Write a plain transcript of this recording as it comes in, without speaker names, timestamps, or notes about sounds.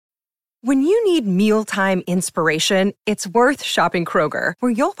When you need mealtime inspiration, it's worth shopping Kroger,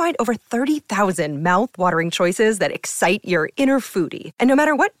 where you'll find over 30,000 mouth-watering choices that excite your inner foodie. And no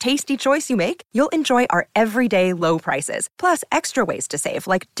matter what tasty choice you make, you'll enjoy our everyday low prices, plus extra ways to save,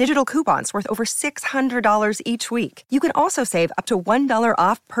 like digital coupons worth over $600 each week. You can also save up to $1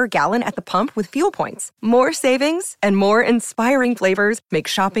 off per gallon at the pump with fuel points. More savings and more inspiring flavors make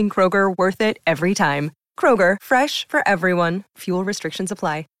shopping Kroger worth it every time. Kroger, fresh for everyone. Fuel restrictions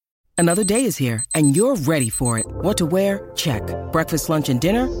apply. Another day is here, and you're ready for it. What to wear? Check. Breakfast, lunch, and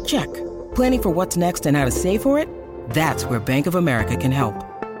dinner? Check. Planning for what's next and how to save for it? That's where Bank of America can help.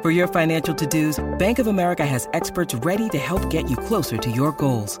 For your financial to-dos, Bank of America has experts ready to help get you closer to your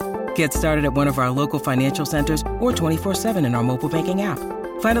goals. Get started at one of our local financial centers or 24/7 in our mobile banking app.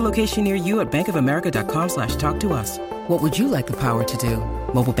 Find a location near you at bankofamerica.com/talktous. What would you like the power to do?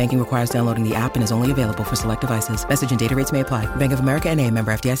 Mobile banking requires downloading the app and is only available for select devices. Message and data rates may apply. Bank of America N.A.,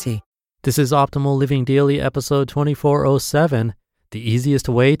 member FDIC. This is Optimal Living Daily, episode 2407, The Easiest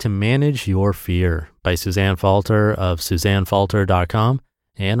Way to Manage Your Fear, by Suzanne Falter of SuzanneFalter.com,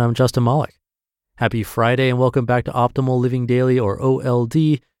 and I'm Justin Malik. Happy Friday and welcome back to Optimal Living Daily, or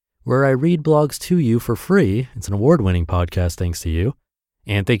OLD, where I read blogs to you for free. It's an award-winning podcast thanks to you.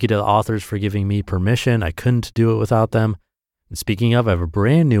 And thank you to the authors for giving me permission. I couldn't do it without them. And speaking of, I have a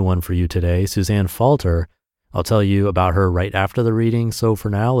brand new one for you today, Suzanne Falter. I'll tell you about her right after the reading. So for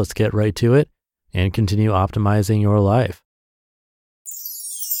now, let's get right to it and continue optimizing your life.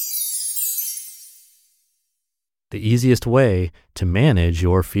 The Easiest Way to Manage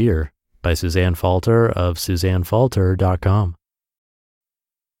Your Fear, by Suzanne Falter of SuzanneFalter.com.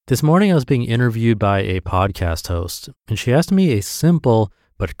 This morning I was being interviewed by a podcast host, and she asked me a simple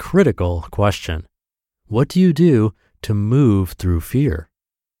but critical question. What do you do to move through fear?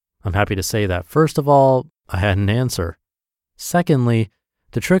 I'm happy to say that, first of all, I had an answer. Secondly,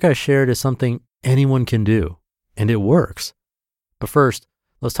 the trick I shared is something anyone can do, and it works. But first,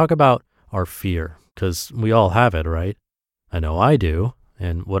 let's talk about our fear, because we all have it, right? I know I do,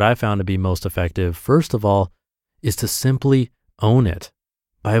 and what I found to be most effective, first of all, is to simply own it.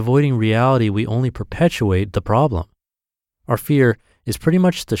 By avoiding reality, we only perpetuate the problem. Our fear is pretty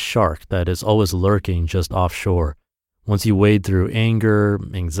much the shark that is always lurking just offshore. Once you wade through anger,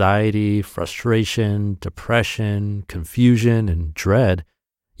 anxiety, frustration, depression, confusion, and dread,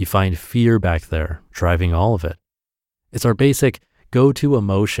 you find fear back there, driving all of it. It's our basic go-to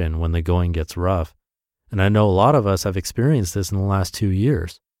emotion when the going gets rough. And I know a lot of us have experienced this in the last 2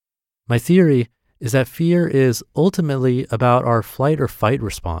 years. My theory is that fear is ultimately about our flight or fight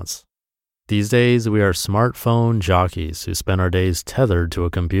response. These days, we are smartphone jockeys who spend our days tethered to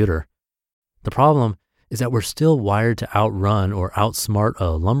a computer. The problem is that we're still wired to outrun or outsmart a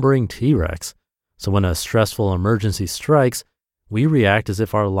lumbering T-Rex. So when a stressful emergency strikes, we react as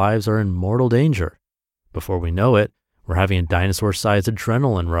if our lives are in mortal danger. Before we know it, we're having a dinosaur-sized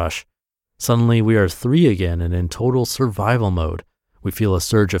adrenaline rush. Suddenly, we are 3 again and in total survival mode. We feel a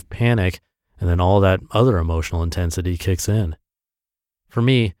surge of panic, and then all that other emotional intensity kicks in. For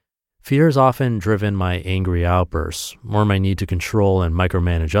me, fear is often driven by angry outbursts or my need to control and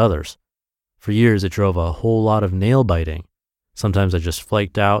micromanage others. For years, it drove a whole lot of nail biting. Sometimes I just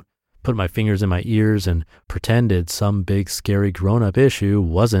flaked out, put my fingers in my ears, and pretended some big, scary grown-up issue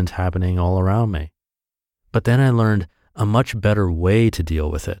wasn't happening all around me. But then I learned a much better way to deal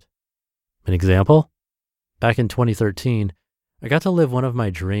with it. An example? Back in 2013, I got to live one of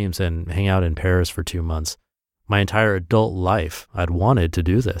my dreams and hang out in Paris for 2 months. My entire adult life, I'd wanted to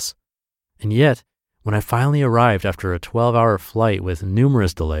do this. And yet, when I finally arrived after a 12-hour flight with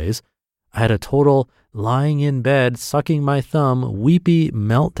numerous delays, I had a total lying in bed, sucking my thumb, weepy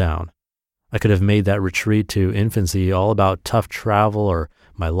meltdown. I could have made that retreat to infancy all about tough travel or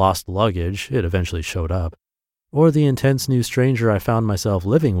my lost luggage, it eventually showed up, or the intense new stranger I found myself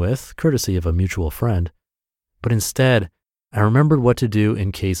living with, courtesy of a mutual friend. But instead, I remembered what to do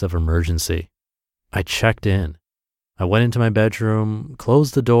in case of emergency. I checked in. I went into my bedroom,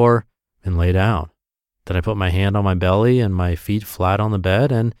 closed the door, and lay down. Then I put my hand on my belly and my feet flat on the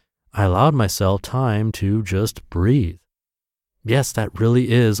bed, and I allowed myself time to just breathe. Yes, that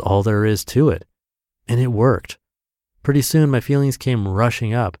really is all there is to it. And it worked. Pretty soon my feelings came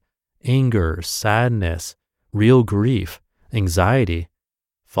rushing up. Anger, sadness, real grief, anxiety,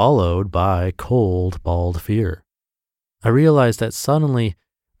 followed by cold, bald fear. I realized that suddenly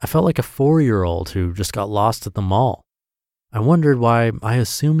I felt like a 4-year-old who just got lost at the mall. I wondered why I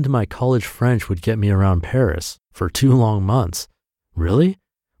assumed my college French would get me around Paris for 2 long months. Really?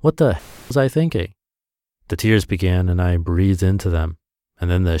 What the hell was I thinking? The tears began and I breathed into them, and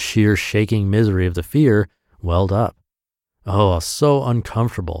then the sheer shaking misery of the fear welled up. Oh, so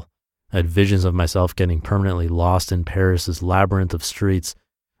uncomfortable. I had visions of myself getting permanently lost in Paris's labyrinth of streets.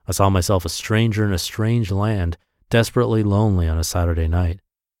 I saw myself a stranger in a strange land, desperately lonely on a Saturday night.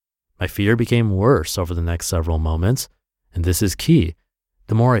 My fear became worse over the next several moments, and this is key.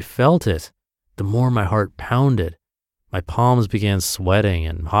 The more I felt it, the more my heart pounded. My palms began sweating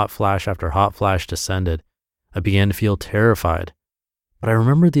and hot flash after hot flash descended. I began to feel terrified. But I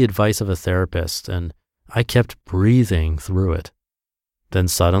remembered the advice of a therapist, and I kept breathing through it. Then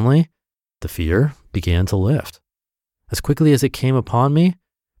suddenly, the fear began to lift. As quickly as it came upon me,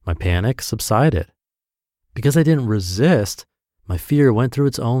 my panic subsided. Because I didn't resist, my fear went through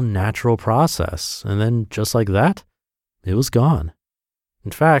its own natural process, and then just like that, it was gone.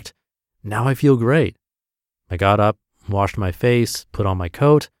 In fact, now I feel great. I got up, washed my face, put on my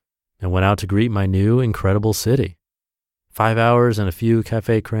coat, and went out to greet my new incredible city. 5 hours and a few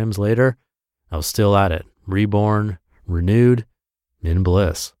café cremes later, I was still at it, reborn, renewed, in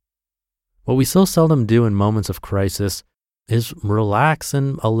bliss. What we so seldom do in moments of crisis is relax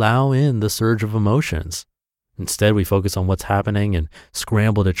and allow in the surge of emotions. Instead, we focus on what's happening and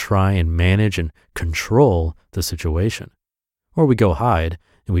scramble to try and manage and control the situation. Or we go hide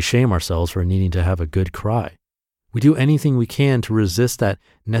and we shame ourselves for needing to have a good cry. We do anything we can to resist that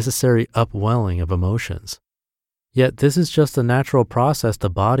necessary upwelling of emotions. Yet this is just a natural process the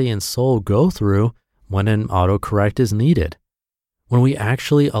body and soul go through when an autocorrect is needed. When we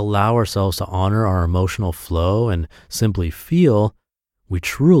actually allow ourselves to honor our emotional flow and simply feel, we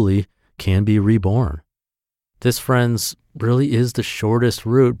truly can be reborn. This, friends, really is the shortest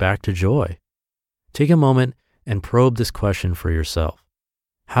route back to joy. Take a moment and probe this question for yourself.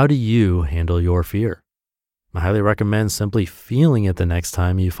 How do you handle your fear? I highly recommend simply feeling it the next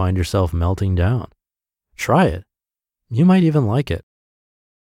time you find yourself melting down. Try it. You might even like it.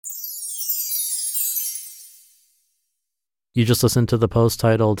 You just listened to the post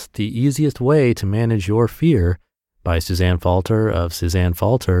titled The Easiest Way to Manage Your Fear by Suzanne Falter of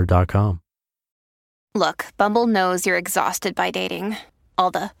SuzanneFalter.com. Look, Bumble knows you're exhausted by dating.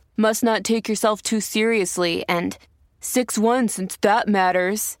 All the must not take yourself too seriously and 6'1" since that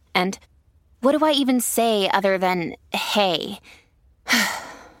matters. And what do I even say other than, hey?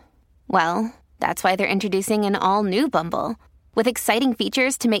 Well, that's why they're introducing an all-new Bumble with exciting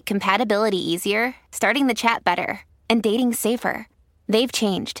features to make compatibility easier, starting the chat better, and dating safer. They've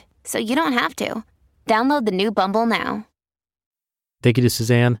changed, so you don't have to. Download the new Bumble now. Thank you to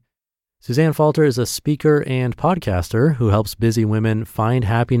Suzanne. Suzanne Falter is a speaker and podcaster who helps busy women find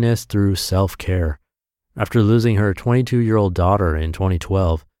happiness through self-care. After losing her 22-year-old daughter in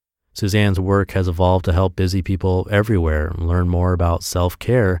 2012, Suzanne's work has evolved to help busy people everywhere learn more about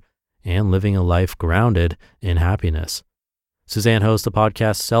self-care and living a life grounded in happiness. Suzanne hosts the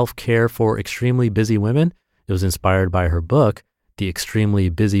podcast Self-Care for Extremely Busy Women. It was inspired by her book, The Extremely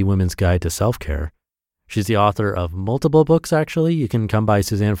Busy Women's Guide to Self-Care. She's the author of multiple books, actually. You can come by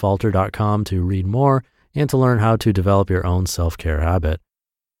SuzanneFalter.com to read more and to learn how to develop your own self-care habit.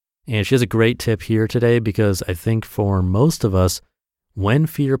 And she has a great tip here today because I think for most of us, when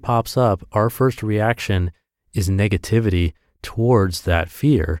fear pops up, our first reaction is negativity towards that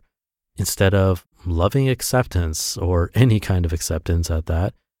fear instead of loving acceptance or any kind of acceptance at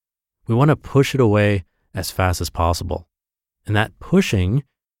that. We want to push it away as fast as possible. And that pushing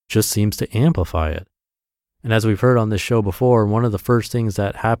just seems to amplify it. And as we've heard on this show before, one of the first things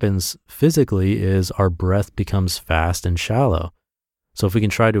that happens physically is our breath becomes fast and shallow. So if we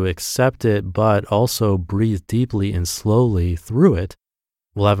can try to accept it, but also breathe deeply and slowly through it,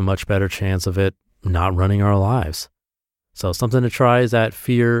 we'll have a much better chance of it not running our lives. So something to try as that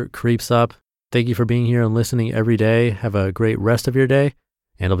fear creeps up. Thank you for being here and listening every day. Have a great rest of your day,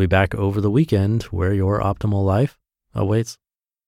 and I'll be back over the weekend where your optimal life awaits.